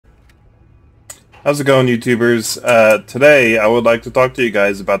How's it going, YouTubers? Today I would like to talk to you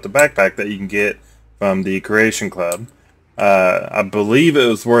guys about the backpack that you can get from the Creation Club. I believe it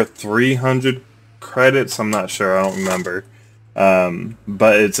was worth 300 credits. I'm not sure. I don't remember.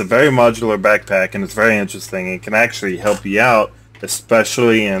 But it's a very modular backpack and it's very interesting. It can actually help you out,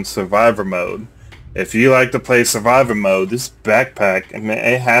 especially in Survivor mode. If you like to play Survivor mode, this backpack, I mean,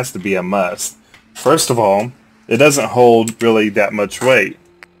 it has to be a must. First of all, it doesn't hold really that much weight.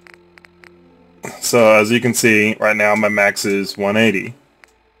 So as you can see, right now my max is 180.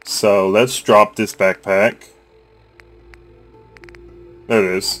 So let's drop this backpack. There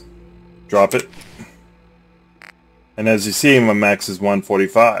it is. Drop it. And as you see, my max is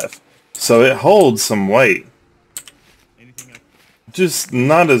 145. So it holds some weight. Just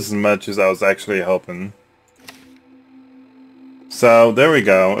not as much as I was actually hoping. So there we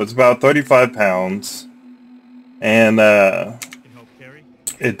go. It's about 35 pounds. And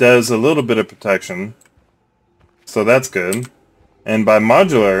it does a little bit of protection, so that's good. And by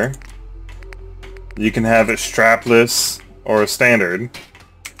modular, you can have it strapless or standard.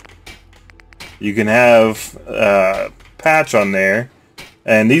 You can have a patch on there,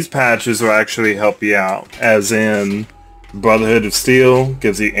 and these patches will actually help you out, as in Brotherhood of Steel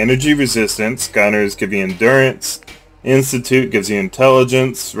gives you energy resistance, Gunners give you endurance, Institute gives you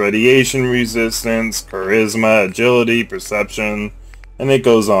intelligence, radiation resistance, charisma, agility, perception, and it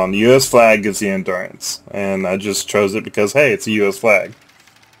goes on. The US flag gives you endurance, and I just chose it because, hey, it's a US flag.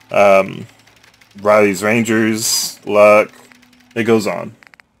 Riley's Rangers, luck, it goes on.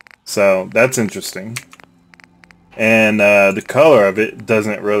 So that's interesting. And the color of it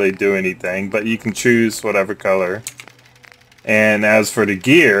doesn't really do anything, but you can choose whatever color. And as for the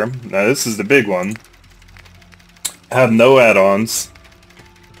gear, now this is the big one. Have no add-ons,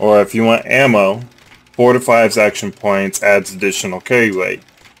 or if you want ammo, 4 to 5 action points adds additional carry weight.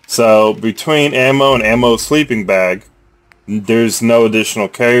 So between ammo and ammo sleeping bag, there's no additional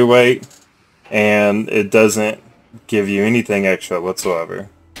carry weight, and it doesn't give you anything extra whatsoever.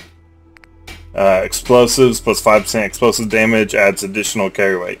 Explosives plus 5% explosive damage adds additional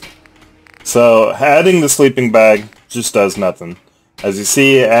carry weight. So adding the sleeping bag just does nothing. As you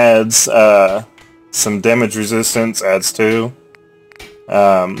see, it adds some damage resistance, adds 2.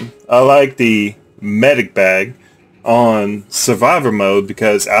 I like the medic bag on Survivor mode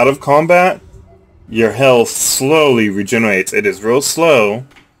because out of combat, your health slowly regenerates. It is real slow,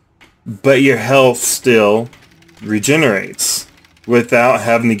 but your health still regenerates without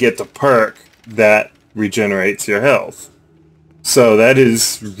having to get the perk that regenerates your health. So that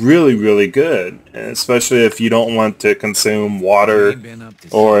is really, really good, especially if you don't want to consume water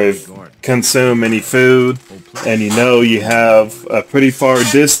or consume any food, and you know you have a pretty far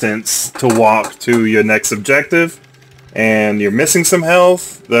distance to walk to your next objective, and you're missing some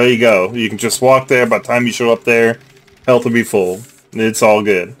health. There you go. You can just walk there. By the time you show up there, health will be full. It's all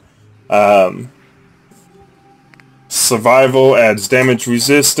good. Survival adds damage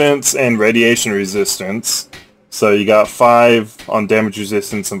resistance and radiation resistance. So you got 5 on damage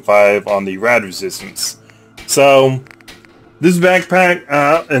resistance and 5 on the rad resistance. So this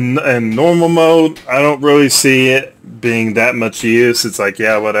backpack in normal mode, I don't really see it being that much use. It's like,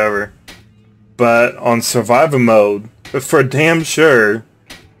 yeah, whatever. But on Survivor mode, for damn sure,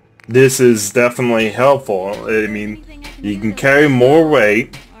 this is definitely helpful. I mean, you can carry more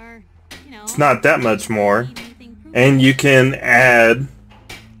weight. It's not that much more. And you can add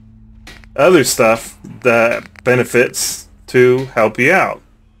other stuff that benefits to help you out.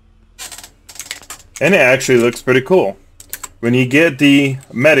 And it actually looks pretty cool. When you get the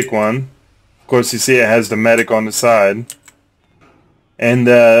medic one, of course you see it has the medic on the side, and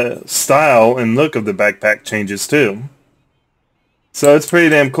the style and look of the backpack changes too. So it's pretty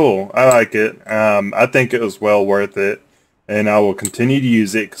damn cool. I like it. I think it was well worth it, and I will continue to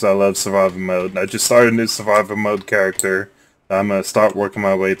use it because I love Survivor mode. I just started a new Survivor mode character. I'm going to start working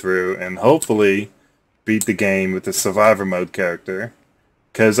my way through and hopefully beat the game with the Survivor mode character.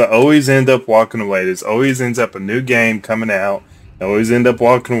 Because I always end up walking away. There's always ends up a new game coming out. I always end up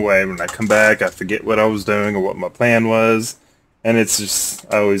walking away. When I come back, I forget what I was doing or what my plan was. And it's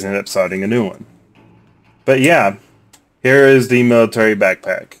just, I always end up starting a new one. But yeah, here is the military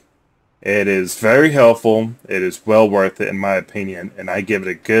backpack. It is very helpful. It is well worth it in my opinion. And I give it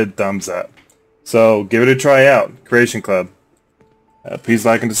a good thumbs up. So give it a try out. Creation Club. Please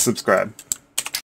like and subscribe.